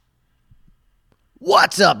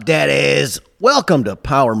What's up, daddies? Welcome to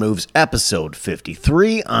Power Moves episode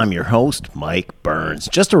 53. I'm your host, Mike Burns.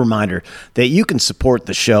 Just a reminder that you can support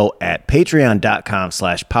the show at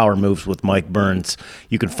patreon.com/powermoves with Mike Burns.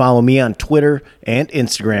 You can follow me on Twitter and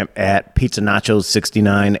Instagram at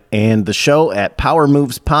pizzanachos69 and the show at Power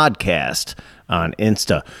Moves Podcast on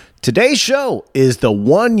Insta. Today's show is the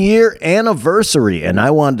 1-year anniversary, and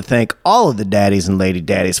I wanted to thank all of the daddies and lady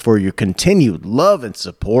daddies for your continued love and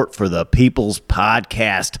support for the People's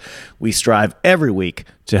Podcast. We strive every week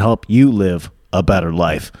to help you live a better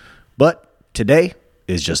life. But today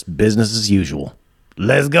is just business as usual.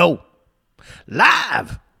 Let's go.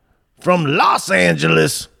 Live from Los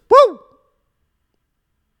Angeles,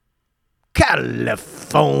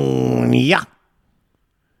 California.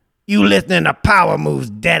 You listening to Power Moves,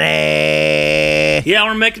 daddy? Yeah,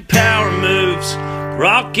 we're making power moves,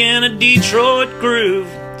 rocking a Detroit groove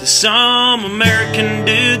to some American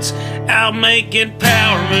dudes out making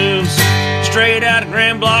power moves. Straight out of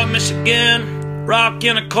Grand Block, Michigan,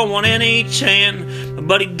 rocking a cold one in each hand. My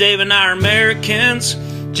buddy Dave and I are Americans,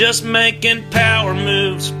 just making power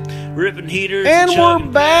moves. Ripping heaters and we're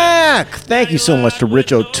back. Thank you so much to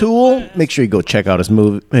Rich O'Toole. Make sure you go check out his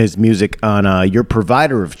music on your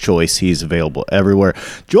provider of choice. He's available everywhere.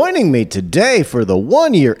 Joining me today for the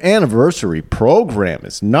 1-year anniversary program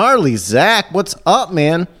is Gnarly Zach. What's up,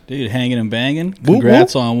 man? Dude, hanging and banging.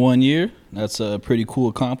 Congrats on 1 year. That's a pretty cool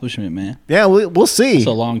accomplishment, man. Yeah, we'll see. It's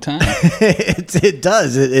a long time. It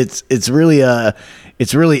does. It's really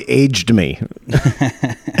aged me.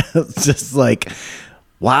 It's just like,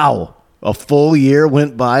 wow, a full year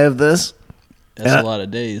went by of this. That's a lot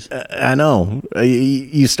of days. I know.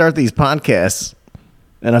 You start these podcasts,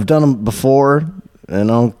 and I've done them before,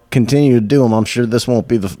 and I'll continue to do them. I'm sure this won't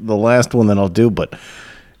be the last one that I'll do, but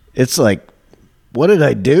it's like, what did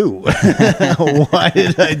I do? Why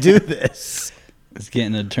did I do this? It's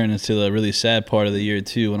getting to turn into the really sad part of the year,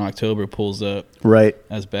 too, when October pulls up. Right.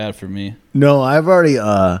 That's bad for me. No, I've already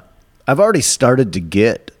started to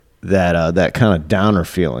get that kind of downer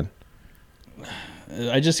feeling.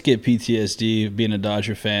 I just get PTSD being a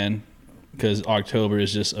Dodger fan because October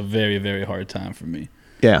is just a very, very hard time for me.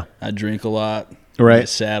 Yeah. I drink a lot. Right. I get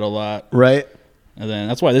sad a lot. Right. And then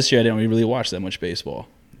that's why this year I didn't really watch that much baseball.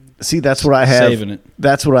 See, that's what I have. Saving it.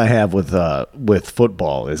 That's what I have with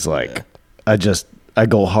football is like, yeah. I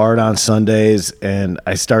go hard on Sundays and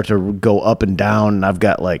I start to go up and down, and I've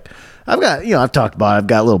got I've talked about it, I've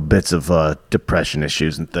got little bits of depression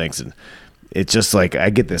issues and things, and it's just like I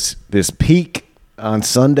get this peak on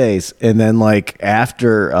Sundays, and then like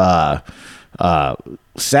after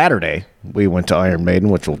Saturday we went to Iron Maiden,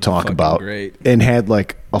 which we'll talk about, great. And had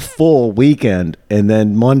like a full weekend, and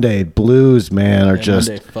then Monday blues, man, are just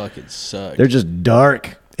Monday fucking suck. They're just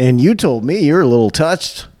dark. And you told me you're a little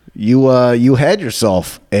touched. You had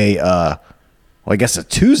yourself a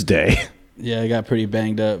Tuesday. Yeah, I got pretty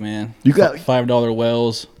banged up, man. You got $5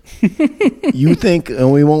 wells. You think,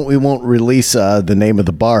 and we won't release the name of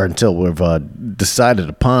the bar until we've decided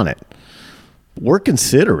upon it. We're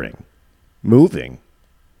considering moving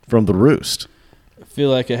from the Roost. I feel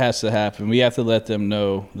like it has to happen. We have to let them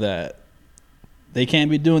know that they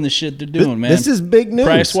can't be doing the shit they're doing, man. This is big news.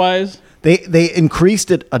 Price wise, they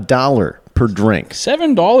increased it $1 per drink.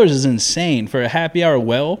 $7 is insane for a happy hour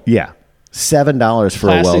well. Yeah, $7 for a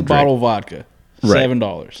well plastic drink. bottle vodka. Right.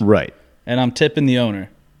 $7. Right. And I'm tipping the owner.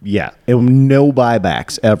 Yeah, and no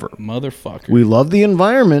buybacks ever. Motherfucker. We love the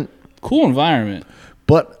environment. Cool environment.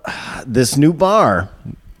 But this new bar,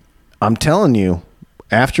 I'm telling you,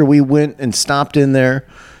 after we went and stopped in there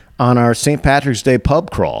on our St. Patrick's Day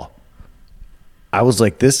pub crawl, I was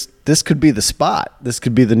like, this could be the spot. This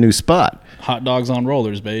could be the new spot. Hot dogs on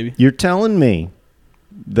rollers, baby. You're telling me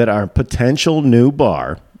that our potential new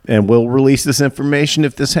bar, and we'll release this information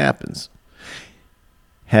if this happens,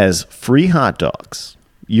 has free hot dogs.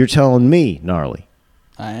 You're telling me, Gnarly,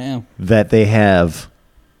 I am. that they have,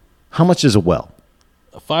 how much is a well?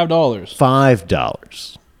 $5.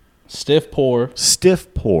 $5. Stiff pour.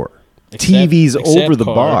 Stiff pour. Accept TVs over the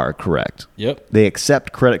card. bar, correct? Yep. They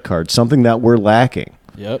accept credit cards, something that we're lacking.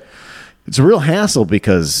 Yep. It's a real hassle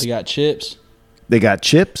because They got chips. they got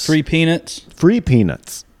chips, Free peanuts. free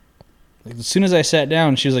peanuts. Like, as soon as I sat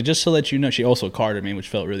down, she was like, just to let you know. She also carded me, which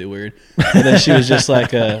felt really weird. And then she was just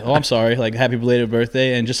like, oh, I'm sorry. Like, happy belated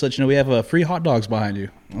birthday. And just to let you know, we have free hot dogs behind you.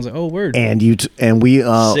 I was like, oh, word. And we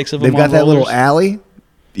 6 of they've them got on that little rollers. alley.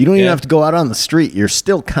 You don't even Yeah. have to go out on the street. You're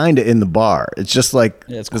still kind of in the bar. It's just like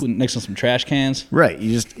Yeah, it's cool. Next to some trash cans. right.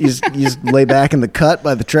 You just lay back in the cut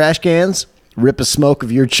by the trash cans, rip a smoke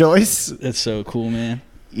of your choice. It's so cool, man.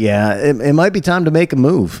 Yeah, it might be time to make a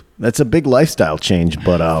move. That's a big lifestyle change,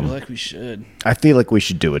 but I feel like we should. I feel like we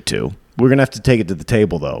should do it too. We're gonna have to take it to the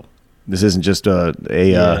table, though. This isn't just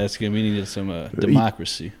We needed some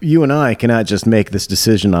democracy. You and I cannot just make this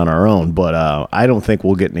decision on our own, but I don't think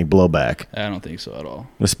we'll get any blowback. I don't think so at all.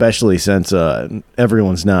 Especially since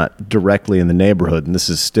everyone's not directly in the neighborhood, and this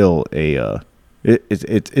is still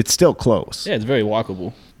it's still close. Yeah, it's very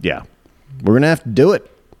walkable. Yeah, we're gonna have to do it.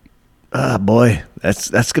 Ah, boy,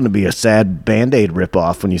 that's gonna be a sad Band-Aid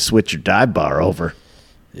ripoff when you switch your dive bar over.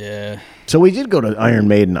 Yeah. So we did go to Iron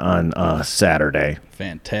Maiden on Saturday.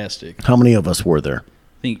 Fantastic. How many of us were there?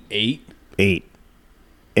 I think 8. 8.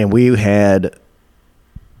 And we had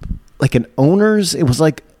like an owners. It was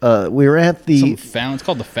like we were at the It's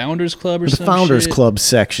called the Founders Club or the some Founders shit. Club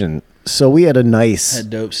section. So we had a nice. Had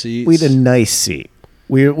dope seats. We had a nice seat.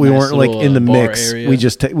 We weren't like little, in the bar mix. area. We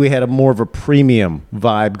just we had a more of a premium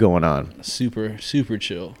vibe going on. Super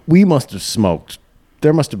chill. We must have smoked.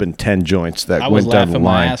 There must have been 10 joints that I was went down the laughing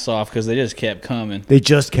my line. ass off because they just kept coming. They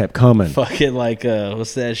just kept coming. Fucking like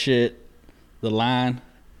what's that shit? The line.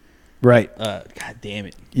 Right. God damn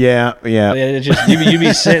it. Yeah. Yeah, it's just you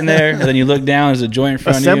be sitting there and then you look down, there's a joint in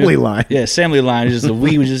front Assembly of you. line. Yeah, assembly line. It's just the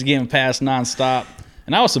weed was just getting passed nonstop.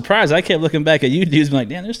 And I was surprised. I kept looking back at you dudes, like,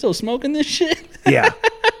 damn, they're still smoking this shit. Yeah.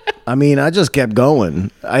 I mean, I just kept going.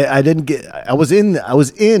 I didn't get. I was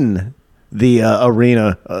in the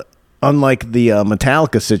arena, unlike the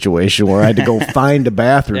Metallica situation where I had to go find a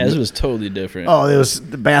bathroom. Yeah, this was totally different. Oh,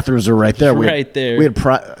 the bathrooms are right there. Right there. We had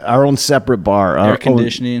our own separate bar, our Air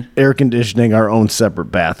conditioning. air conditioning, our own separate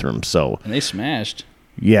bathroom. So And they smashed.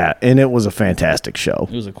 yeah, and it was a fantastic show.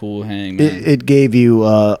 It was a cool hang, man. It gave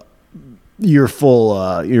you your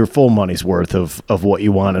full money's worth of what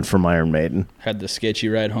you wanted from Iron Maiden. Had the sketchy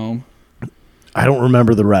ride home. I don't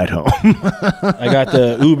remember the ride home. I got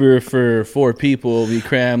the Uber for 4 people. We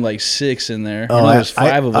crammed like 6 in there. Oh, there was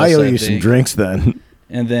 5 of us. I owe you some think. drinks then.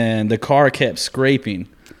 And then the car kept scraping.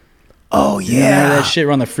 Oh You remember that shit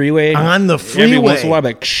on the freeway? On the Every once in a freeway. while,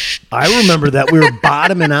 like, shh. I remember that we were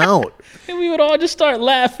bottoming out. And we would all just start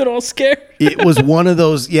laughing, all scared. It was one of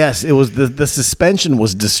those. Yes, it was the suspension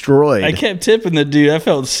was destroyed. I kept tipping the dude. I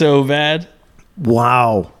felt so bad.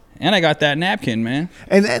 Wow. And I got that napkin, man.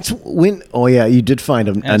 And that's when. Oh yeah, you did find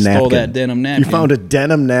a napkin. Stole that denim napkin. You found a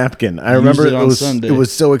denim napkin. I Used remember it on Sunday. it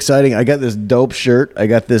was so exciting. I got this dope shirt. I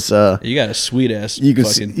got this. You got a sweet ass. You can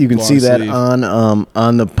see that sleeve.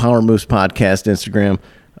 on the Power Moves podcast Instagram.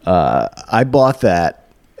 I bought that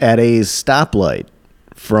at a stoplight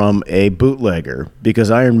from a bootlegger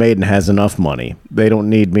because Iron Maiden has enough money. They don't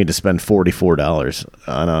need me to spend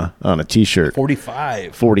 $44 on a t-shirt.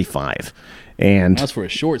 45. 45. And That's for a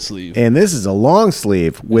short sleeve. and this is a long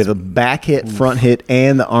sleeve with a back hit, front hit,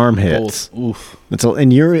 and the arm hits. Both. Oof.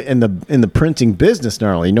 And you're in the printing business,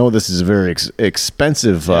 gnarly. You know this is a very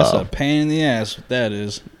expensive. That's a pain in the ass. What that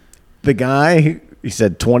is. The guy, he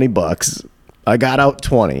said $20. I got out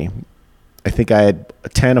 20. I think I had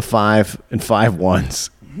 10 of 5 and 5 ones.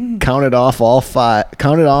 Counted off all 5.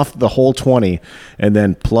 Counted off the whole 20, and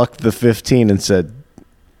then plucked the 15 and said,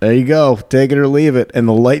 "There you go, take it or leave it." And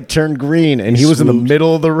the light turned green, and he was in the swooped.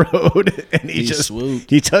 middle of the road, and he swooped.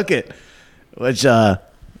 he took it, which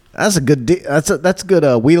that's a good that's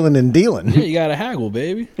good wheeling and dealing, Yeah, you got to haggle,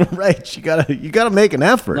 baby. right? You gotta make an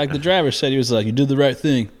effort. Like the driver said, he was like, you did the right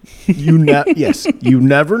thing. Yes, you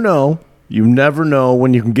never know. You never know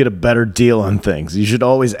when you can get a better deal on things. You should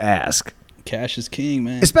always ask, Cash is king,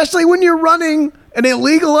 man. especially when you're running an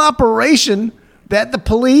illegal operation that the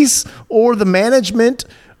police or the management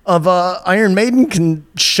of Iron Maiden can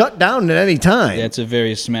shut down at any time. Yeah, it's a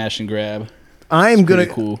very smash and grab. I'm gonna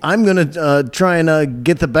pretty cool. try and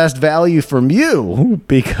get the best value from you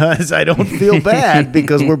because I don't feel bad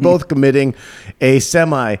because we're both committing a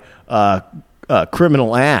semi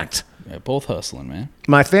criminal act. Yeah, both hustling, man.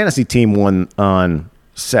 My fantasy team won on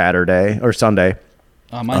Saturday or Sunday.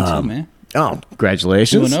 Oh, mine too, man. Oh,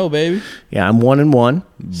 congratulations! 2-0, baby. Yeah, I'm 1-1,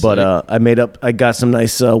 but Sick. I got some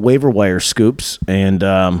nice waiver wire scoops and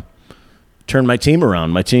turned my team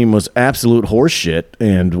around. My team was absolute horse shit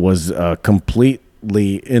and was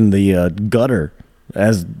completely in the gutter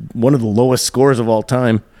as one of the lowest scores of all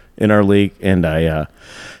time in our league, and I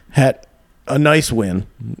had a nice win.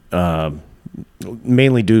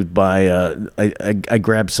 Mainly due by I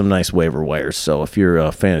grabbed some nice waiver wires. So if you're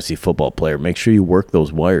a fantasy football player, make sure you work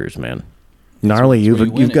those wires, man. Gnarly, where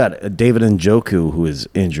you win you've it. got David Njoku who is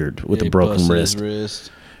injured with Yeah, a broken busted his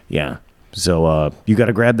wrist. Yeah, so you got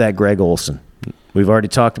to grab that Greg Olson. We've already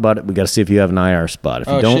talked about it. We got to see if you have an IR spot. If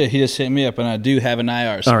you Oh, don't, shit. He just hit me up, and I do have an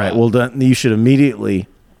IR spot. all right. Well, then you should immediately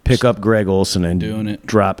pick up Greg Olson and Doing it.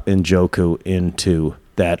 drop Njoku into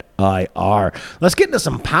that I are. Let's get into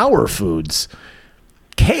some power foods.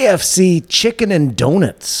 KFC chicken and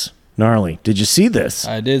donuts. Gnarly. Did you see this?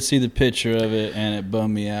 I did see the picture of it, and it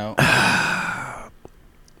bummed me out.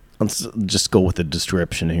 Let's just go with the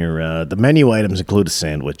description here. The menu items include a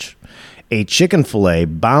sandwich, a chicken fillet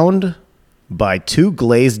bound by 2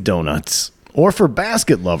 glazed donuts, or for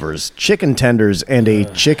basket lovers, chicken tenders and a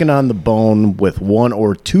chicken on the bone with 1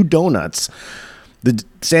 or 2 donuts. The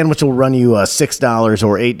sandwich will run you $6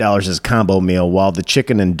 or $8 as a combo meal, while the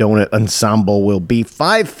chicken and donut ensemble will be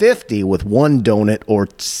 $5.50 with 1 donut or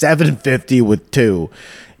 $7.50 with 2.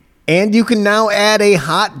 And you can now add a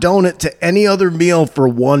hot donut to any other meal for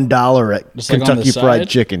 $1 at Just like on Kentucky the Fried side?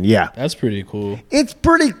 Chicken. Yeah. That's pretty cool. It's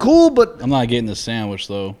pretty cool, but I'm not getting the sandwich,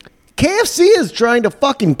 though. KFC is trying to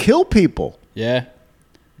fucking kill people. Yeah.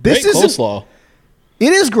 This Great isn't- coleslaw.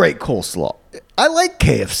 It is great coleslaw. I like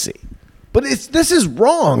KFC, but this is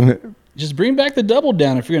wrong. Just bring back the double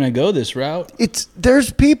down if you're going to go this route.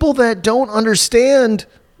 There's people that don't understand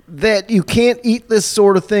that you can't eat this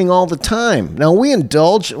sort of thing all the time. Now we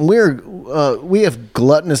indulge and we have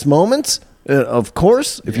gluttonous moments, of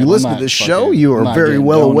course. If you listen to this show, you are very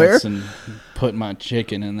well aware. And put my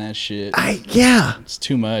chicken in that shit. Yeah, It's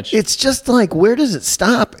too much. it's just like, where does it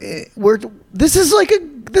stop? This is like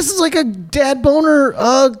a dad boner,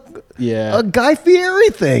 yeah. a Guy Fieri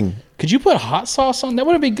thing. Could you put hot sauce on? That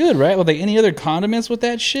wouldn't be good, right? With like any other condiments with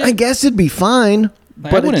that shit? I guess it'd be fine.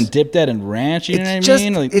 Like, But I wouldn't dip that in ranch, you know what I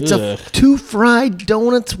mean? Like, it's ugh. 2 fried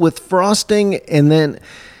donuts with frosting, and then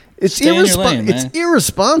Stay in your lane, man. it's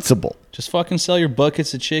irresponsible. Just fucking sell your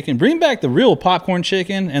buckets of chicken. Bring back the real popcorn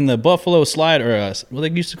chicken and the buffalo slide, or what they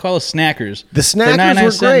used to call us snackers. The For Snackers 99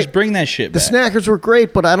 were cents, great. Bring that shit The back. Snackers were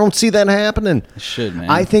great, but I don't see that happening. It should, man.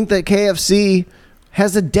 I think that KFC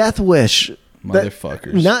has a death wish. that-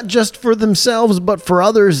 Motherfuckers. Not just for themselves, but for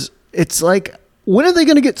others. It's like, when are they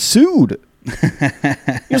going to get sued?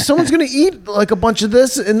 Someone's going to eat like a bunch of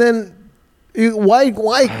this, and then why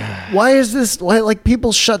is this? Why, like,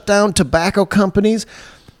 people shut down tobacco companies?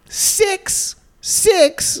 Six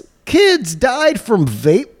kids died from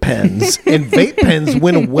vape pens, and vape pens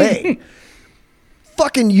went away.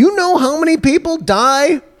 Fucking, you know how many people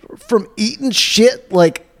die from eating shit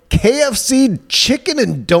like KFC chicken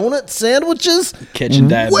and donut sandwiches? Catching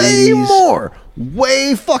diabetes.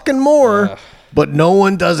 Way fucking more. But no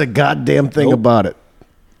one does a goddamn thing Nope. about it.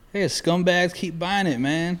 Hey, scumbags keep buying it,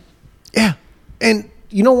 man. Yeah. And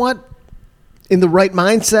you know what? In the right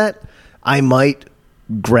mindset, I might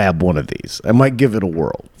grab one of these. I might give it a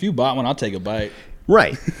whirl. If you bought one, I'll take a bite.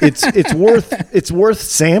 Right. It's worth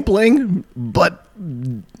sampling, but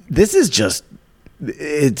this is just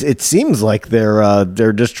it seems like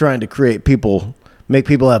they're just trying to make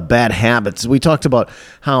people have bad habits. We talked about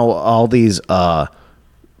how all these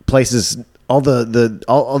places,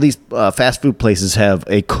 all these fast food places have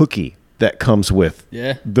a cookie that comes with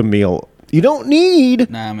Yeah. the meal. You don't need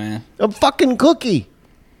Nah, man. a fucking cookie.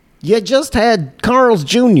 You just had Carl's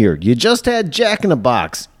Jr. You just had Jack in the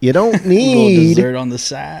Box. You don't A little need. dessert on the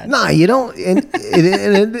side. Nah, you don't. And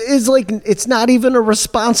it is like, it's not even a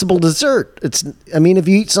responsible dessert. I mean, if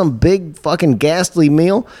you eat some big fucking ghastly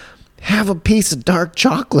meal, have a piece of dark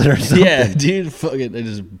chocolate or something. Yeah, dude, fucking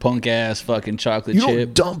just punk ass fucking chocolate You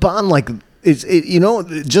chip. don't dump on like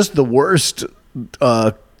just the worst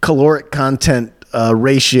caloric content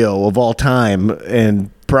ratio of all time,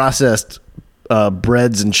 and processed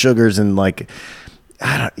breads and sugars, and like,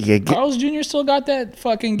 Carl's Jr. still got that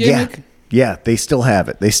fucking gimmick. Yeah, they still have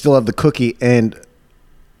it. They still have the cookie, and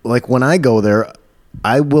like when I go there,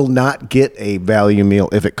 I will not get a value meal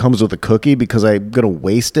if it comes with a cookie, because I'm gonna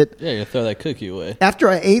waste it. Yeah, you throw that cookie away. After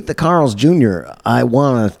I ate the Carl's Jr., I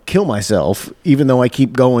want to kill myself, even though I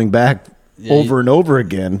keep going back over and over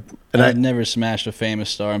again. And I've never smashed a Famous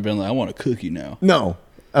Star and been like, I want a cookie now. No,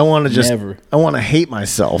 I want to Never. I want to hate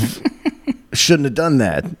myself. Shouldn't have done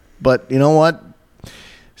that. But you know what?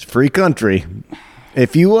 It's free country.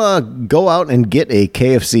 If you go out and get a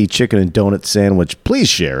KFC chicken and donut sandwich, please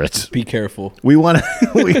share it. Be careful. We want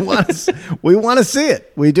to we want to see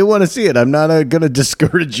it. We do want to see it. I'm not going to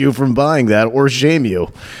discourage you from buying that or shame you.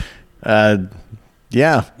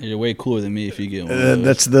 Yeah. You're way cooler than me if you get one. Of those.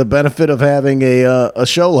 That's the benefit of having a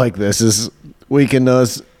show like this, is we can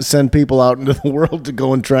send people out into the world to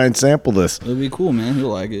go and try and sample this. It'll be cool, man.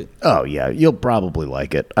 You'll like it. Oh yeah, you'll probably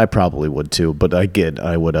like it. I probably would too, but I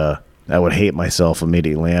would hate myself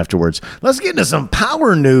immediately afterwards. Let's get into some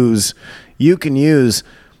power news you can use.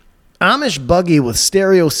 Amish buggy with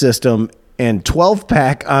stereo system and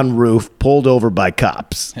 12-pack on roof pulled over by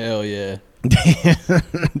cops. Hell yeah.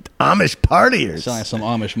 Amish partiers. Sound like some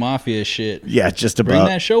Amish Mafia shit. Yeah, just Bring about.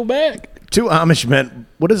 that show back. Two Amish men.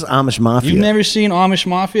 What is Amish Mafia? You've never seen Amish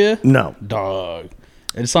Mafia? No. Dog.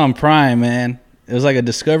 It's on Prime, man. It was like a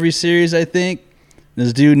Discovery series, I think.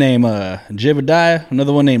 This dude named Jebediah,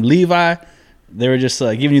 another one named Levi. They were just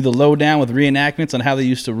giving you the lowdown with reenactments on how they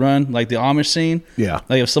used to run, like the Amish scene. Yeah.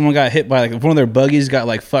 Like if someone got hit by, like if one of their buggies got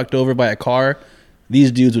like fucked over by a car,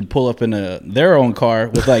 these dudes would pull up in their own car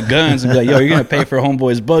with like guns and be like, yo, you're going to pay for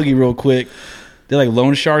homeboy's buggy real quick. They're like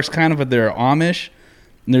loan sharks kind of, but they're Amish.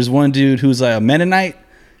 And there's one dude who's a Mennonite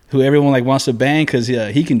who everyone like wants to bang because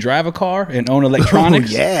he can drive a car and own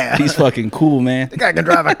electronics. Oh, yeah. He's fucking cool, man. The guy can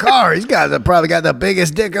drive a car. He's probably got the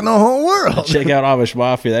biggest dick in the whole world. Check out Amish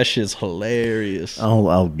Mafia. That shit's hilarious.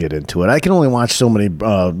 I'll get into it. I can only watch so many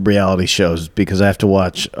reality shows because I have to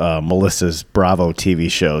watch Melissa's Bravo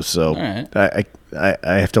TV shows. So All right. I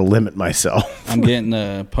have to limit myself. I'm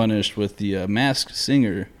getting punished with the Masked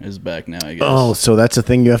Singer is back now, I guess. Oh, so that's a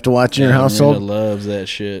thing you have to watch in your household? Miranda loves that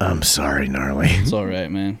shit. I'm sorry, gnarly. It's all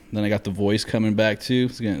right, man. Then I got The Voice coming back, too.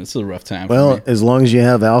 It's a rough time Well, for me. as long as you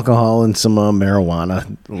have alcohol and some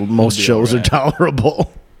marijuana, most be shows all are right.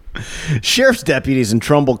 tolerable. Sheriff's deputies in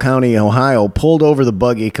Trumbull County, Ohio, pulled over the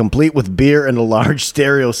buggy complete with beer and a large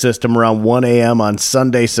stereo system around 1 a.m. on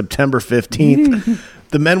Sunday, September 15th.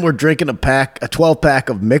 The men were drinking a 12-pack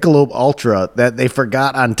of Michelob Ultra that they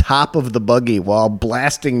forgot on top of the buggy while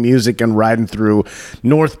blasting music and riding through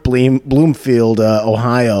North Bloomfield,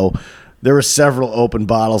 Ohio. There were several open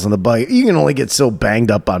bottles in the buggy. You can only get so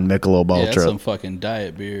banged up on Michelob Yeah, that's Ultra. some fucking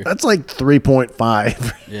diet beer. That's like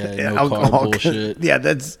 3.5. Yeah, no carb bullshit. Yeah,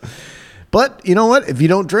 that's. But you know what? If you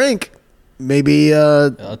don't drink, maybe.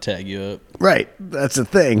 I'll tag you up. Right, that's the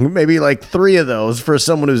thing. Maybe like 3 of those for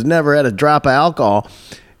someone who's never had a drop of alcohol.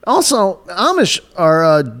 Also, Amish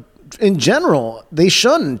are, in general, they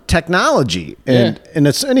shun technology and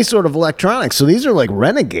it's any sort of electronics. So these are like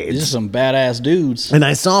renegades. These are some badass dudes. And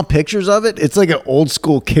I saw pictures of it. It's like an old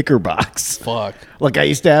school kicker box. Fuck. Like I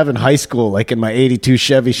used to have in high school, like in my 82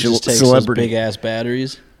 Chevy Just takes Celebrity. those big ass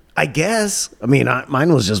batteries. I guess. I mean,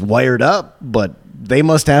 mine was just wired up, but they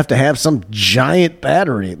must have to have some giant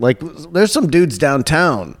battery. Like, there's some dudes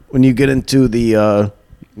downtown when you get into the,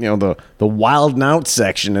 the wild and out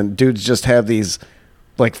section, and dudes just have these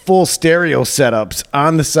like full stereo setups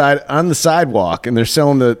on the sidewalk, and they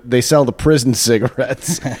sell the prison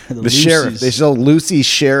cigarettes. the sheriff, they sell Lucy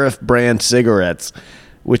Sheriff brand cigarettes,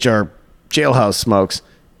 which are jailhouse smokes,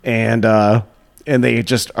 and they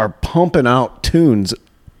just are pumping out tunes.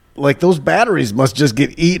 Like, those batteries must just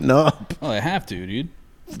get eaten up. Oh, they have to, dude.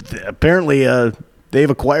 Apparently, they've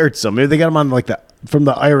acquired some. Maybe they got them on from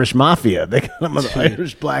the Irish Mafia. They got them on the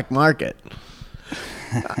Irish black market.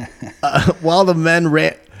 While the men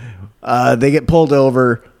ran, they get pulled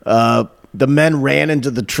over. The men ran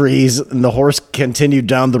into the trees, and the horse continued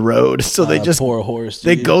down the road. So they just poor horse.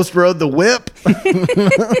 They dude. ghost rode the whip.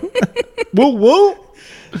 Woo woo.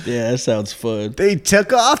 Yeah, that sounds fun. They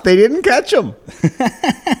took off. They didn't catch them.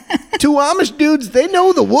 2 Amish dudes, they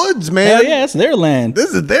know the woods, man. Hell yeah, it's their land.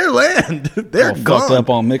 This is their land. They're All gone. fucked up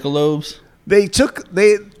on Michelob's. They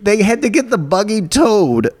had to get the buggy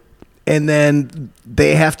towed, and then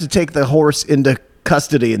they have to take the horse into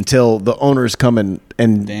custody until the owners come in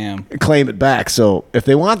and Damn. claim it back. So if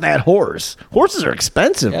they want that horses are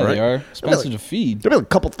expensive, Yeah, right? they are. Expensive to feed. They'll be like a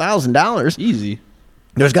couple $1,000s. Easy.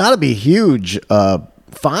 There's got to be huge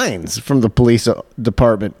fines from the police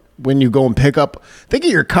department when you go and pick up. Think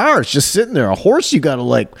of your car; it's just sitting there. A horse you got to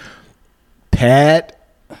like pet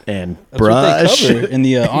and That's brush. what they cover in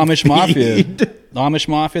the Amish Mafia. feed. The Amish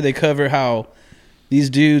Mafia, they cover how these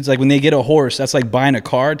dudes, like when they get a horse, that's like buying a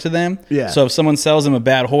car to them. Yeah. So if someone sells them a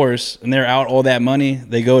bad horse and they're out all that money,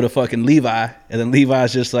 they go to fucking Levi, and then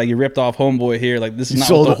Levi's just like, you ripped off homeboy here. Like, this is not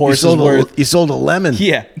what the horse is worth. You sold a lemon.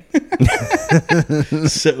 Yeah.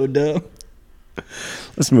 So dumb.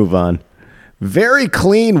 Let's move on. Very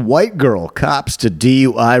clean white girl cops to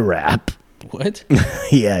DUI rap. What?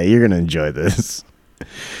 Yeah, you're going to enjoy this.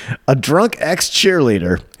 A drunk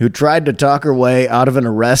ex-cheerleader who tried to talk her way out of an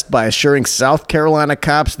arrest by assuring South Carolina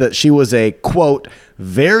cops that she was a, quote,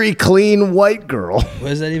 very clean white girl, What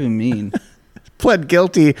does that even mean? pled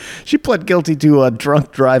guilty. She pled guilty to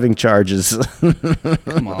drunk driving charges.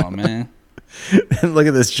 Come on, man. Look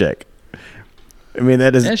at this chick. I mean,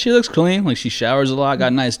 that is Yeah, she looks clean. Like, she showers a lot,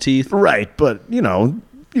 got nice teeth. right, but,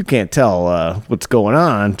 you can't tell what's going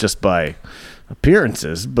on just by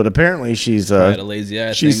appearances. But apparently she's Had a lazy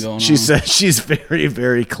eye thing going she on. says she's very,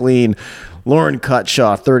 very clean. Lauren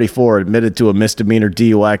Cutshaw, 34, admitted to a misdemeanor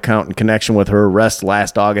DUI count in connection with her arrest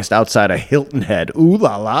last August outside of Hilton Head. Ooh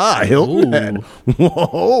la la, Hilton Ooh. Head.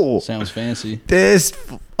 Whoa. Sounds fancy.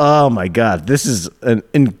 Oh my God, this is an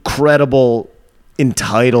incredible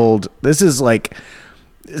entitled. This is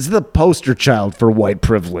the poster child for white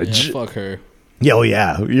privilege. Yeah, fuck her. Oh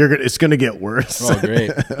yeah, it's gonna get worse. Oh,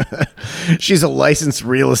 great. She's a licensed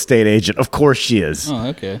real estate agent. Of course she is. Oh,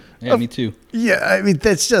 okay. Yeah, me too. Yeah, I mean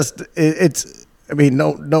that's just it's. I mean,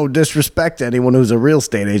 no disrespect to anyone who's a real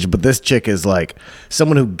estate agent, but this chick is like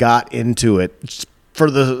someone who got into it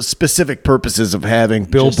for the specific purposes of having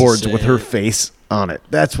billboards with her face on it.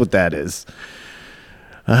 That's what that is.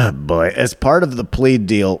 Boy, as part of the plea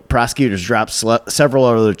deal, prosecutors dropped several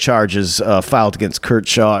other charges filed against Kurt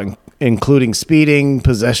Shaw, including speeding,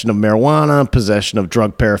 possession of marijuana, possession of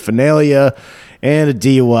drug paraphernalia, and a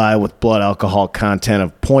DUI with blood alcohol content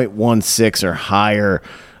of 0.16 or higher.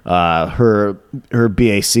 Her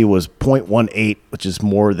BAC was 0.18, which is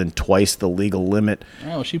more than twice the legal limit.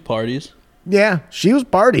 Oh, she parties. Yeah, she was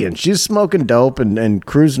partying. She's smoking dope and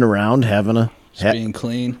cruising around, having a... Just being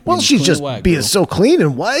clean. Well, being she's clean just white being girl. so clean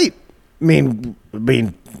and white. I mean,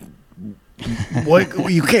 what?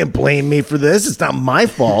 You can't blame me for this. It's not my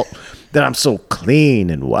fault that I'm so clean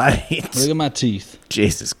and white. Look at my teeth.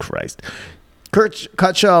 Jesus Christ.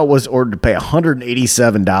 Cutshaw was ordered to pay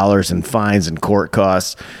 $187 in fines and court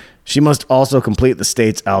costs. She must also complete the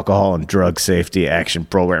state's alcohol and drug safety action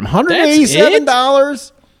program.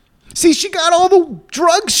 $187? See, she got all the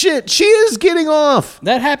drug shit. She is getting off.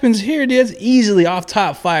 That happens here, dude. It's easily off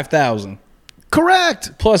top 5,000.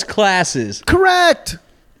 Correct. Plus classes. Correct.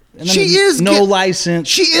 And then no license.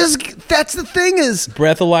 She is. That's the thing is.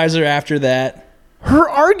 Breathalyzer after that. Her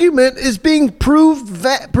argument is being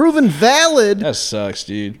proven valid. That sucks,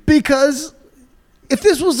 dude. Because if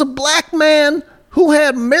this was a black man who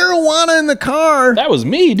had marijuana in the car, that was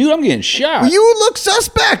me, dude. I'm getting shot. You would look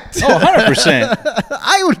suspect. Oh, 100%.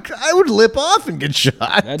 I would lip off and get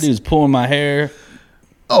shot. That dude's pulling my hair.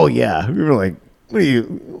 Oh yeah, we were like, where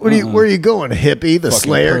are you going, hippie? The Fucking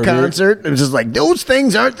Slayer pervert. concert? It was just like those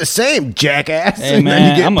things aren't the same, jackass. Hey And then you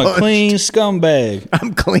man, get I'm a punched. clean scumbag.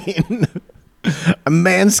 I'm clean. I'm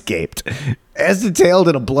manscaped. As detailed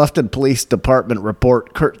in a Bluffton Police Department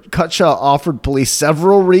report, Cutshaw offered police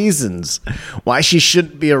several reasons why she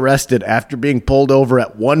shouldn't be arrested after being pulled over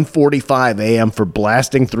at 1:45 a.m. for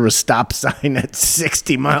blasting through a stop sign at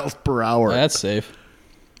 60 miles per hour. That's safe.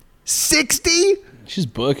 60? She's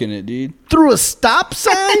booking it, dude. Through a stop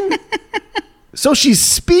sign? So she's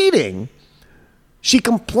speeding. She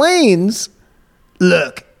complains,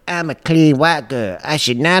 "Look, I'm a clean white girl. I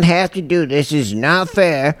should not have to do this. This is not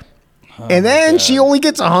fair." And then she only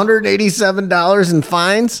gets $187 in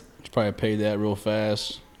fines. She probably paid that real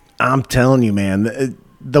fast. I'm telling you, man,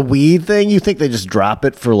 the weed thing, you think they just drop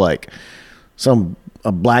it for like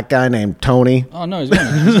a black guy named Tony? Oh, no, he's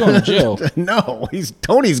going to jail. No,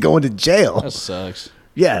 Tony's going to jail. That sucks.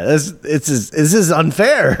 Yeah, this is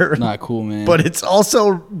unfair. Not cool, man. But it's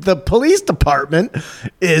also the police department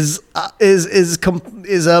is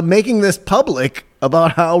making this public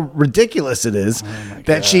about how ridiculous it is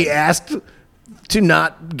that she asked to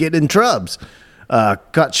not get in trubs.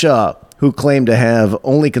 Cutshaw, who claimed to have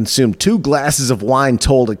only consumed 2 glasses of wine,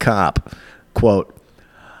 told a cop, quote,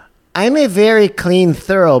 "I'm a very clean,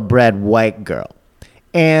 thoroughbred white girl,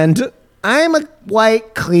 and I'm a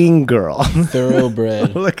white, clean girl."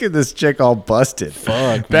 Thoroughbred. Look at this chick all busted.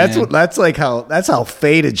 Fuck, That's man. That's how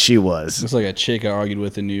faded she was. Looks like a chick I argued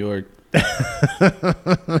with in New York.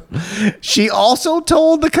 She also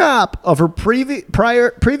told the cop of her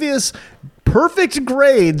previous perfect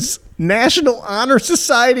grades, National Honor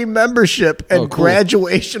Society membership, and cool.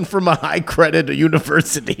 graduation from a high credit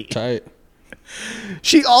university. Tight.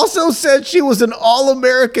 She also said she was an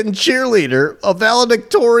All-American cheerleader, a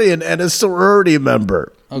valedictorian, and a sorority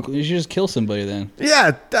member. Oh, you should just kill somebody then.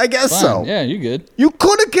 Yeah, I guess Fine. so. Yeah, you're good. You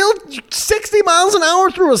could have killed 60 miles an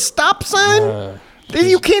hour through a stop sign?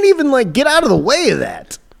 You can't even, get out of the way of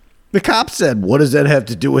that. The cop said, "What does that have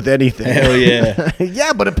to do with anything?" Hell yeah.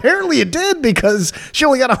 Yeah, but apparently it did because she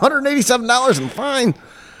only got $187 in fine.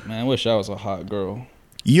 Man, I wish I was a hot girl.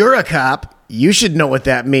 You're a cop. You should know what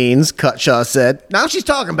that means, Cutshaw said. Now she's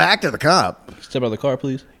talking back to the cop. Step out of the car,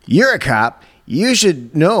 please. You're a cop. You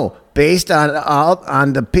should know based on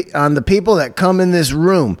the people that come in this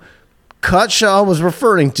room. Cutshaw was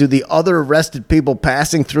referring to the other arrested people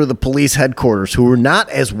passing through the police headquarters who were not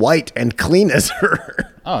as white and clean as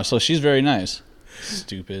her. Oh, so she's very nice.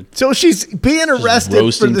 Stupid. So she's being arrested for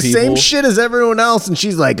roasting the people. same shit as everyone else, and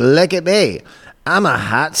she's like, "Look at me. I'm a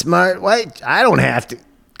hot, smart white. I don't have to."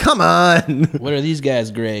 Come on. What are these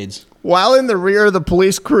guys' grades? While in the rear of the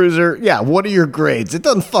police cruiser, yeah, what are your grades? It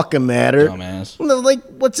doesn't fucking matter. Dumbass. Like,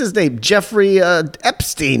 what's his name? Jeffrey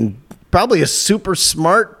Epstein. Probably a super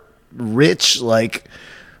smart, rich,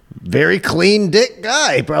 Very clean dick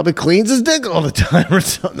guy. He probably cleans his dick all the time or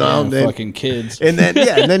something. Fucking kids. And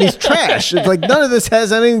then he's trash. It's like none of this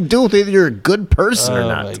has anything to do with either you're a good person or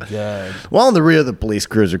not. Oh my God. While in the rear of the police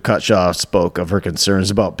cruiser, Cutshaw spoke of her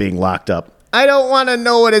concerns about being locked up. I don't want to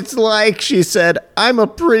know what it's like, she said. I'm a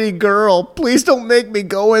pretty girl. Please don't make me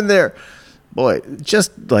go in there. Boy,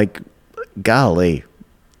 just like, golly.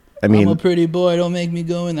 I mean, I'm a pretty boy. Don't make me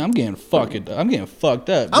go in there. I'm getting fucked up. I'm gonna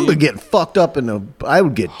get fucked up I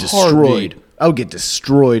would get destroyed. Heartbeat. I would get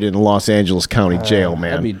destroyed in Los Angeles County Jail,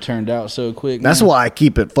 man. I'd be turned out so quick. That's man. why I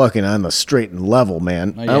keep it fucking on the straight and level,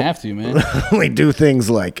 man. No, you have to, man. I only do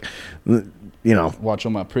things like, Watch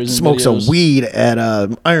all my prison smoke videos. some weed at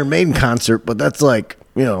a Iron Maiden concert, but that's like,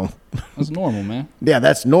 That's normal, man. yeah,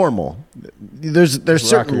 that's normal. There's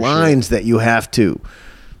certain rocker lines that you have to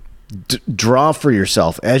draw for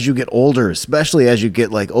yourself as you get older, especially as you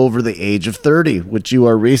get like over the age of 30, which you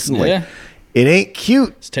are recently. Yeah. It ain't cute.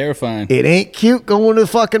 It's terrifying. It ain't cute going to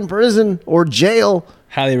fucking prison or jail.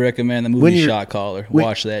 Highly recommend the When movie you're- Shot Caller.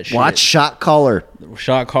 Watch that shit. Watch Shot Caller.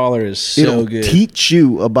 Shot Caller is so It'll good. teach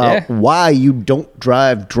you about Yeah. why you don't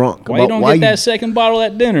drive drunk. Why you about don't get that second bottle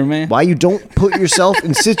at dinner, man? why you don't put yourself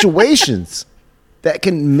in situations that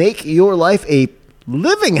can make your life a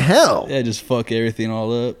living hell. Yeah, just fuck everything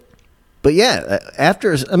all up. But yeah,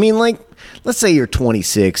 let's say you're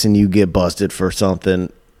 26 and you get busted for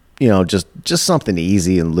something, just something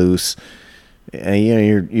easy and loose, and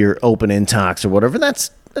you're open intox or whatever.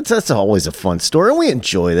 That's always a fun story, and we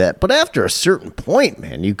enjoy that. But after a certain point,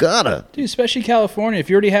 man, you gotta. Dude, especially California, if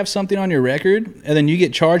you already have something on your record and then you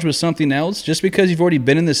get charged with something else, just because you've already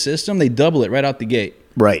been in the system, they double it right out the gate,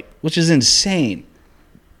 Right. which is insane.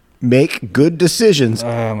 Make good decisions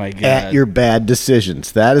Oh my God. at your bad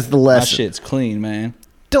decisions. That is the My lesson. shit's clean, man.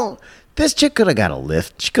 This chick could have got a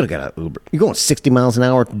Lyft. She could have got an Uber. You're going 60 miles an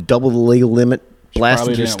hour, double the legal limit, blasted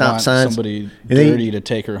Probably your didn't stop want signs. somebody And then- dirty to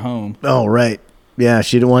take her home. Oh, right. Yeah,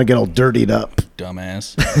 she didn't want to get all dirtied up.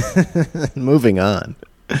 Dumbass. Moving on.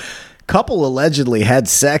 Couple allegedly had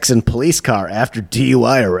sex in police car after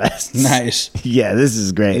DUI arrests. Nice. Yeah, this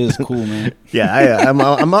is great. It is cool, man. Yeah, I'm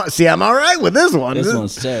all right with this one. This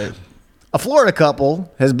one's sad. A Florida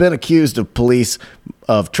couple has been accused of police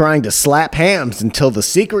of trying to slap hams until the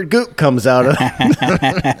secret goop comes out of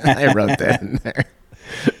I wrote that in there.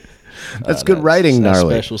 That's good writing, That's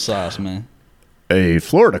gnarly. special sauce, man. A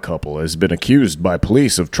Florida couple has been accused by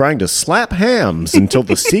police of trying to slap hams until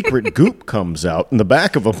the secret goop comes out in the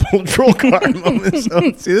back of a patrol car. See,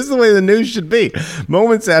 this is the way the news should be.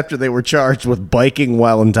 Moments after they were charged with biking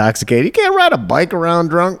while intoxicated. You can't ride a bike around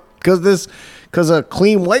drunk because a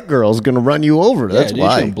clean white girl is going to run you over. That's dude, you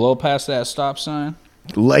why. shouldn't blow past that stop sign.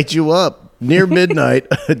 Light you up. Near midnight,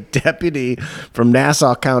 a deputy from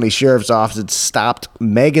Nassau County Sheriff's Office stopped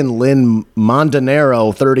Megan Lynn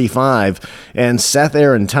Mondanero, 35, and Seth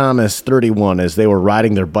Aaron Thomas, 31, as they were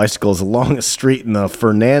riding their bicycles along a street in the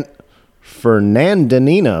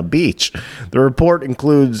Fernandina Beach. The report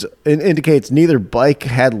indicates neither bike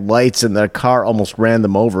had lights and the car almost ran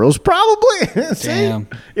them over. It was probably Damn.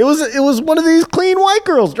 It was one of these clean white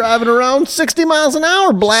girls driving around 60 miles an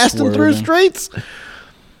hour, blasting through Swerving. streets.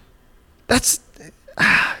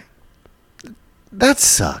 That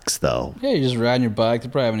sucks, though. Yeah, you're just riding your bike.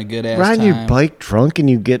 They're probably having a good ass Riding time. your bike drunk and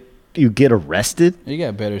you get arrested. You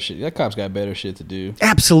got better shit. That cop's got better shit to do.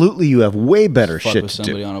 Absolutely, you have way better Fuck shit with to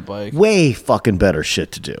somebody do. on a bike. Way fucking better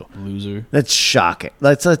shit to do. Loser. That's shocking.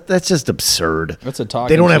 That's just absurd. That's a talking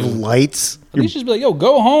They don't have to. lights. At least just be like, yo,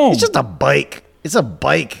 go home. It's just a bike. It's a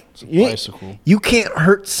bike. It's a You ain't- bicycle. You can't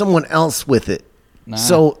hurt someone else with it. Nah.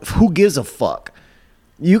 So who gives a fuck?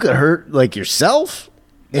 You could hurt like yourself.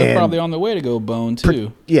 They're and- probably on their way to go bone,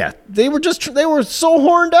 too. Yeah, they were so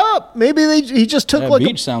horned up. Maybe he just took That like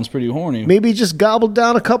beach sounds pretty horny. maybe he just gobbled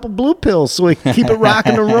down a couple blue pills so he could keep it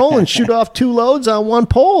rocking and rolling, shoot off 2 loads on one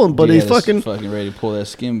pole. But Yeah, he's that's fucking. ready to pull that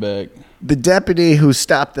skin back. The deputy who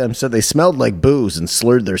stopped them said they smelled like booze and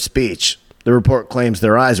slurred their speech. The report claims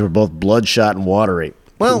their eyes were both bloodshot and watery.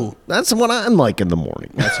 Well, that's what I'm like in the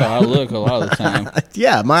morning. That's how I look a lot of the time.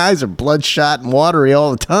 Yeah, my eyes are bloodshot and watery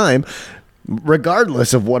all the time,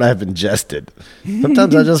 regardless of what I've ingested.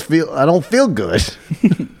 Sometimes I don't feel good.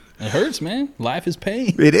 It hurts, man. Life is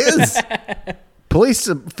pain. It is. Police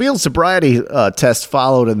field sobriety tests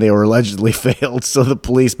followed and they were allegedly failed, so the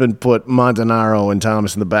policeman put Montanaro and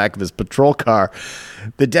Thomas in the back of his patrol car.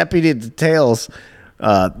 The deputy details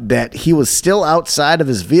that he was still outside of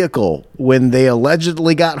his vehicle when they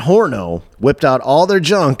allegedly got horno, whipped out all their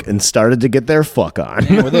junk, and started to get their fuck on.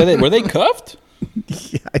 Man, were they cuffed?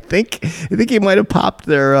 Yeah, I think he might have popped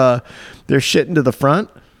their shit into the front.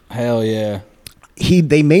 Hell yeah.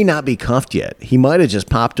 they may not be cuffed yet. He might have just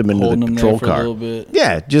popped him into Holding the him patrol there for a car. little bit.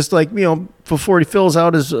 Yeah, just like, before he fills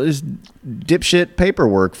out his dipshit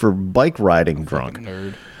paperwork for bike riding drunk.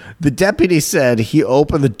 Nerd. The deputy said he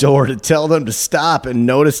opened the door to tell them to stop and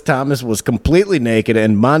noticed Thomas was completely naked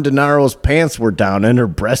and Mondanaro's pants were down and her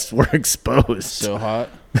breasts were exposed. So hot.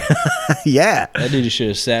 Yeah. That dude should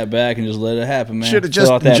have sat back and just let it happen, man. Should have Fill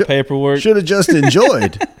just out that paperwork. Should have just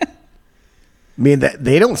enjoyed. I mean, that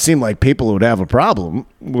they don't seem like people who would have a problem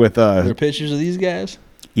with. There are pictures of these guys.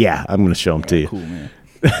 Yeah, I'm going to show them to you. Cool, man.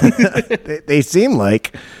 They seem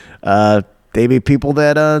like they be people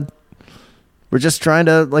that were just trying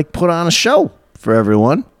to like put on a show for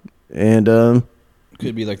everyone, and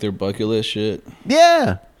Could be like their bucket list shit.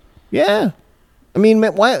 yeah. I mean,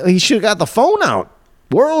 man, why he should have got the phone out.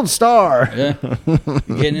 World star. Yeah.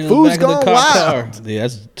 Getting in the Fool's back of the Gone cop Wild. car. Yeah,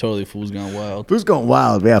 that's totally Fool's Gone Wild. Who's going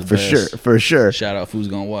wild? Yeah, for sure, best. for sure. Shout out Fool's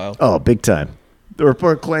Gone Wild. Oh, big time. The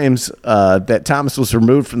report claims that Thomas was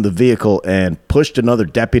removed from the vehicle and pushed another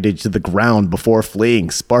deputy to the ground before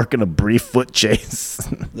fleeing, sparking a brief foot chase.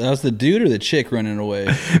 That was the dude or the chick running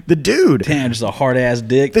away? The dude. Damn, just a hard ass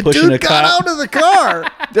dick The pushing dude a got cop. out of the car.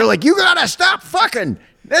 They're like, you gotta stop fucking.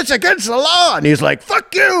 That's against the law. And he's like,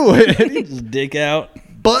 fuck you. And he Just dick out.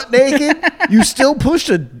 butt naked. You still pushed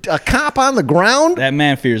a cop on the ground, That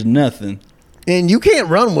man fears nothing. and you can't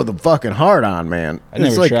run with a fucking hard on, man. I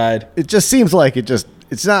never tried. It just seems like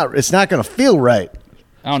it's not gonna feel right.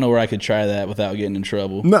 I don't know where I could try that without getting in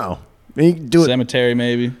trouble. No, you can do it Cemetery,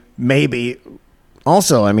 maybe. maybe.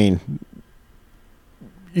 Also, I mean,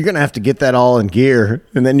 you're gonna have to get that all in gear,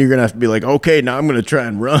 and then you're gonna have to be like, okay, now I'm gonna try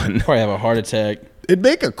and run. Probably have a heart attack. It'd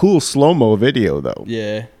make a cool slow mo video though.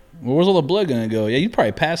 Yeah. Well, where's all the blood gonna go? Yeah, you'd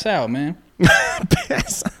probably pass out, man.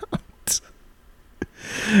 Pass out.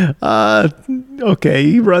 Okay,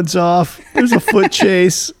 he runs off. There's a foot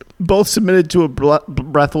chase. Both submitted to a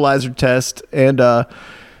breathalyzer test, and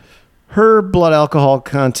her blood alcohol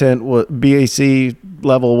content, BAC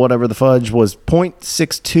level, whatever the fudge, was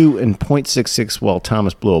 0.62 and 0.66, while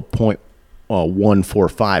Thomas blew a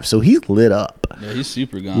 0.145. So he's lit up. Yeah, he's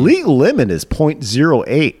super gone. Legal limit is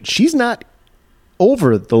 0.08. She's not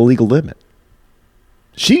over the legal limit.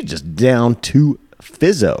 She's just down to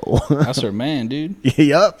Fizzo. That's her man, dude.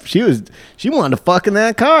 Yup. She wanted to fuck in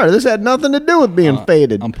that car. This had nothing to do with being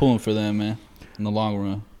faded. I'm pulling for them, man. In the long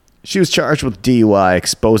run. She was charged with DUI,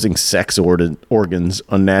 exposing sex organs,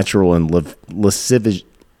 unnatural and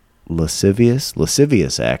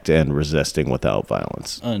lascivious act, and resisting without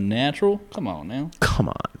violence. Unnatural? Come on now. Come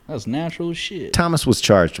on. That's natural as shit. Thomas was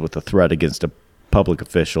charged with a threat against a public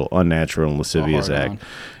official, unnatural and lascivious hard act, on.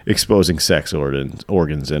 exposing sex organs,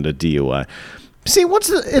 and a DUI. See,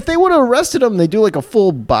 if they would have arrested him, they do like a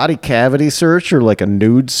full body cavity search or like a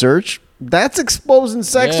nude search. That's exposing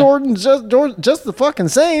sex Yeah. organs just the fucking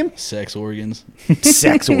same. Sex organs.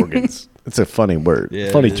 Sex organs. It's a funny word.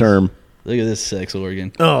 Yeah, Funny it is. term. Look at this sex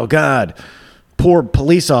organ. Oh, God. Poor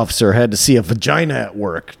police officer had to see a vagina at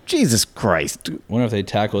work. Jesus Christ. Wonder if they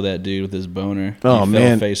tackle that dude with his boner. Oh, He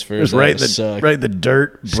man. Fell face It first. was That right, would suck. right in the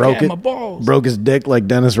dirt. Broke Scab it. my balls. Broke his dick like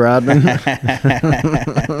Dennis Rodman.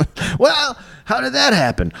 Well, how did that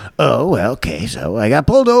happen? Oh, well, okay, so I got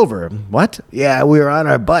pulled over. What? Yeah, we were on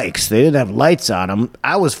our bikes. They didn't have lights on them.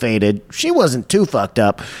 I was faded. She wasn't too fucked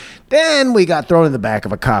up. Then we got thrown in the back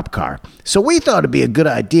of a cop car. So we thought it'd be a good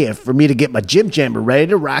idea for me to get my gym jammer ready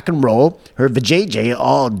to rock and roll, her vajayjay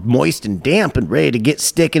all moist and damp and ready to get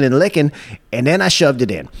sticking and licking, and then I shoved it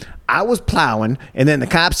in. I was plowing, and then the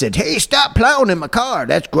cop said, hey, stop plowing in my car.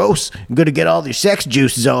 That's gross. I'm going to get all your sex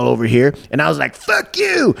juices all over here. And I was like, fuck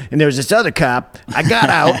you. And there was this other cop. I got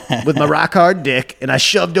out with my rock hard dick, and I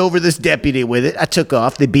shoved over this deputy with it. I took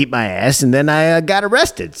off. They beat my ass, and then I got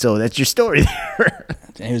arrested. So that's your story there.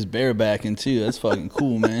 And he was barebacking too. That's fucking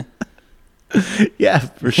cool, man. Yeah,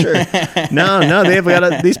 for sure. No, they've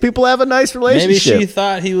got these people have a nice relationship. Maybe she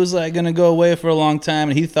thought he was like gonna go away for a long time,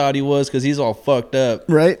 and he thought he was because he's all fucked up.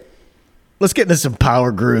 Right? Let's get into some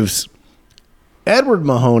power grooves. Edward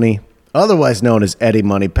Mahoney, otherwise known as Eddie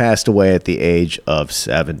Money, passed away at the age of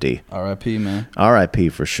 70. R.I.P. man. R.I.P.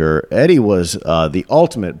 for sure. Eddie was the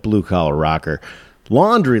ultimate blue-collar rocker.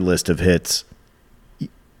 Laundry list of hits.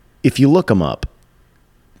 If you look them up,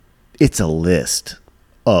 it's a list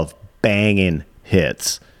of banging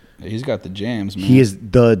hits. Yeah, he's got the jams, man. He is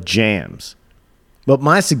the jams. But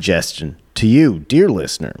my suggestion to you, dear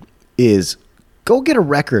listener, is go get a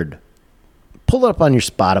record. Pull it up on your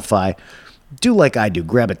Spotify. Do like I do.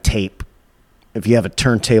 Grab a tape. If you have a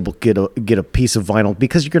turntable, get a piece of vinyl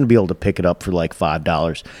because you're going to be able to pick it up for like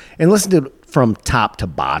 $5 and listen to it from top to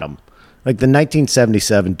bottom. Like the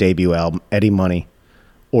 1977 debut album, Eddie Money.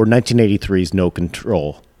 or 1983's No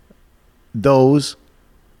Control. Those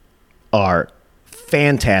are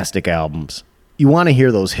fantastic albums. You want to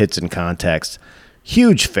hear those hits in context.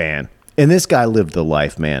 Huge fan. And this guy lived the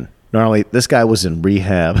life, man. Gnarly. This guy was in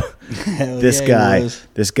rehab. This guy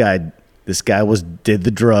did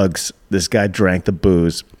the drugs. This guy drank the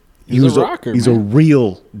booze. He's a rocker, He's man. a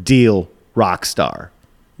real deal rock star.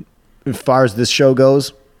 As far as this show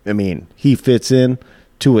goes, I mean, he fits in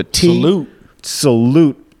to a T.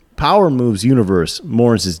 Salute. Power Moves universe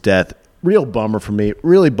mourns his death. Real bummer for me.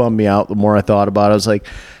 Really bummed me out the more I thought about it. I was like,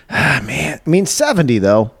 man. I mean, 70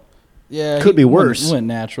 though. Yeah, Could be worse. He went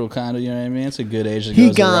natural, kind of. You know what I mean? It's a good age to go He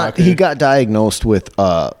as a rocker. got diagnosed with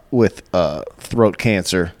throat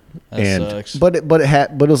cancer. That sucks. But it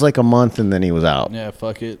was like a month and then he was out. Yeah,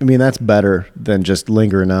 fuck it. I mean, that's better than just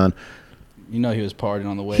lingering on. You know he was partying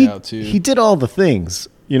on the way out too. He did all the things.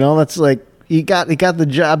 You know, that's like he got the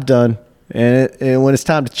job done. And when it's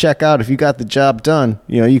time to check out, if you got the job done,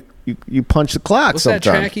 you know, you punch the clock. What's sometimes.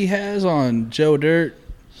 that track he has on Joe Dirt?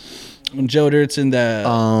 When Joe Dirt's in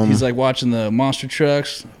the, he's like watching the monster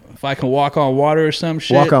trucks. If I can walk on water or some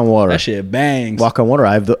shit. Walk on water. That shit bangs. Walk on Water.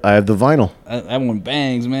 I have the vinyl. That one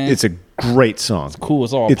bangs, man. It's a great song. Cool.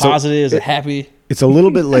 It's all positive. It's happy. It's a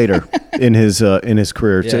little bit later in his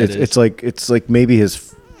career. Yeah, it's like maybe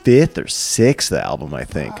his 5th or 6th album, I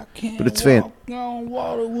think. But it's walk on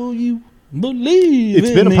water, will you believe?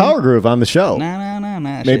 It's been a power groove on the show. Nah.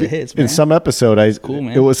 Maybe Shit hits, man. in some episode, cool,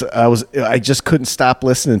 man. I just couldn't stop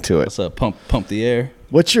listening to it. What's up? Pump the air.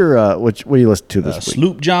 What's your what are you listening to this week?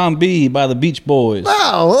 Sloop John B by the Beach Boys.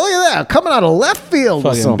 Wow, look at that. Coming out of left field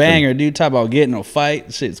with Fucking something. banger, dude. Talk about getting a fight.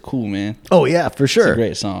 This shit's cool, man. Oh yeah, for sure. It's a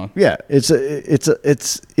great song. Yeah, it's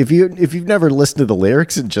if you've never listened to the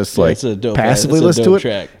lyrics and just like it's a dope- passively it's a listen to dope it,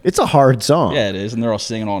 track. it's a hard song. Yeah, it is. And they're all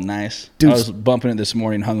singing all nice. Dude, I was bumping it this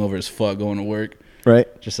morning, hungover as fuck, going to work. Right.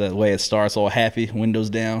 Just that way it starts, all happy,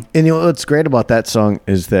 windows down. And you know what's great about that song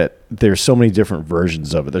is that there's so many different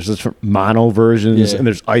versions of it. There's different mono versions and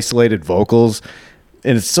there's isolated vocals,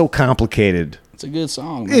 and it's so complicated. It's a good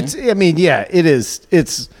song, man. It is.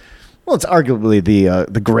 It's arguably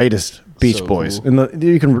the greatest Beach So Boys, cool. and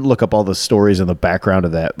you can look up all the stories in the background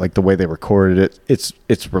of that, like the way they recorded it.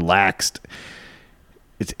 It's relaxed.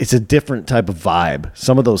 It's a different type of vibe.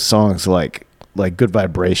 Some of those songs, like Good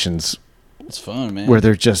Vibrations, It's fun, man. where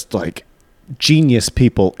they're just like genius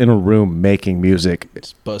people in a room making music.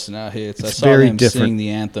 Just busting out hits. It's I saw very them different. sing the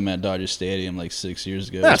anthem at Dodger Stadium like 6 years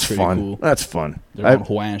ago. That's It's pretty fun. cool. That's fun. They're on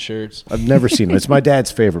Hawaiian shirts. I've never seen them. It's my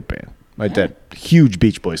dad's favorite band. My dad, huge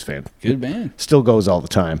Beach Boys fan. Good band. Still goes all the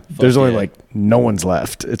time. There's only yeah. like no one's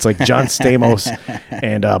left. It's like John Stamos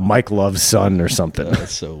and Mike Love's son or something. Oh,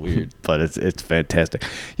 that's so weird. But it's fantastic.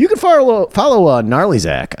 You can follow Gnarly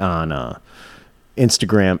Zach on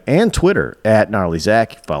Instagram and Twitter at Gnarly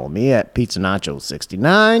Zach. Follow me at Pizza Nacho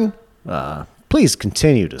 69. Please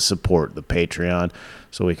continue to support the Patreon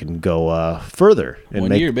so we can go further and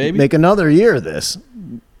 1 year, baby. make another year of this.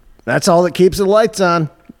 That's all that keeps the lights on.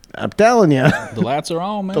 I'm telling you. The lights are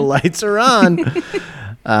on, man. The lights are on.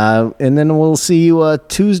 And then we'll see you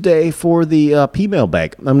Tuesday for the P-mail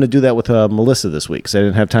bag. I'm going to do that with Melissa this week because I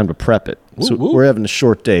didn't have time to prep it. So woo. we're having a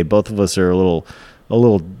short day. Both of us are a little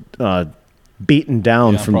beaten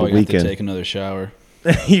down Yeah, from the probably have to weekend. take another shower.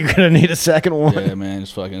 You're going to need a second one. Yeah, man.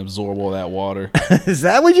 Just fucking absorb all that water. Is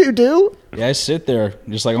that what you do? Yeah, I sit there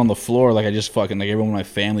just like on the floor, like I just fucking like everyone in my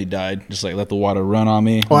family died. Just like let the water run on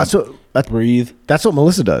me. Well, Breathe. that's what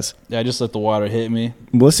Melissa does. Yeah, I just let the water hit me.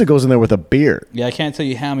 Melissa goes in there with a beer. Yeah, I can't tell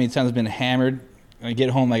you how many times I've been hammered. I get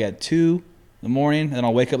home like at 2 in the morning, and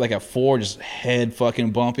I'll wake up like at 4, just head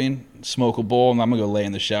fucking bumping, smoke a bowl, and I'm gonna go lay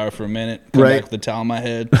in the shower for a minute, come Right. back with the towel on my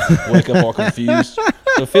head, wake up all confused.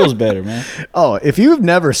 So it feels better, man. Oh, if you've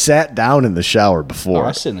never sat down in the shower Oh, before,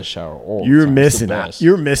 I sit in the shower all the you're time. It's the missing out. best.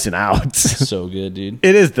 You're missing out. It's so good, dude.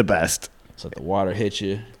 It is the best. It's like the water hits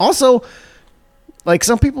you. Also, like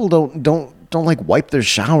some people don't like wipe their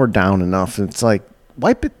shower down enough. It's like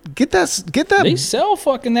wipe it. Get that. They sell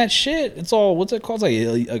fucking that shit. It's all, what's it called?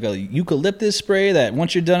 It's like a eucalyptus spray that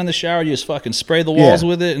once you're done in the shower, you just fucking spray the walls Yeah.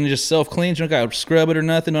 with it and it just self cleans. You don't got to scrub it or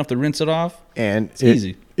nothing. You don't have to rinse it off. and It's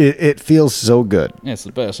easy. It feels so good. Yeah, it's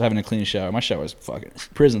the best. Having a clean shower. My shower is fucking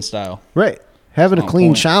prison style. Right. Having a On clean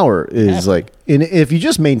point. shower is Have like, and if you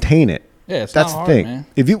just maintain it, Yeah, it's that's not the hard, thing. man.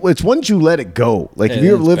 It's once you let it go. Like Yeah, if you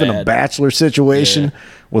then it's live in a bad. bachelor situation Yeah.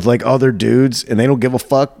 with like other dudes and they don't give a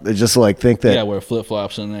fuck, they just like think that Yeah, wear flip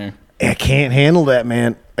flops in there. I can't handle that,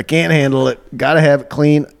 man. I can't handle it. Gotta have it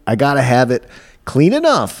clean. I gotta have it clean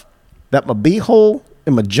enough that my beehole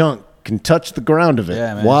and my junk can touch the ground of it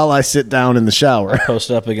Yeah, man. while I sit down in the shower. Post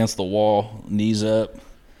up against the wall, knees up,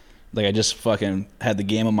 Like I just fucking had the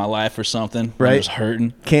game of my life or something. Right. I was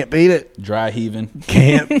hurting, Can't beat it. dry heaving.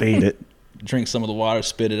 Can't beat it. Drink some of the water,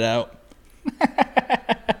 spit it out.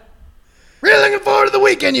 Really looking forward to the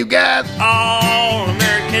weekend, you guys. All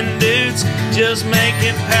American dudes just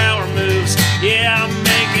making power moves. Yeah, I'm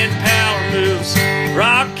making power moves.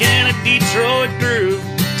 Rocking a Detroit groove.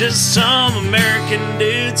 Just some American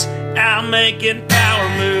dudes out making power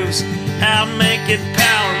moves. Out making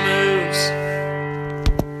power moves.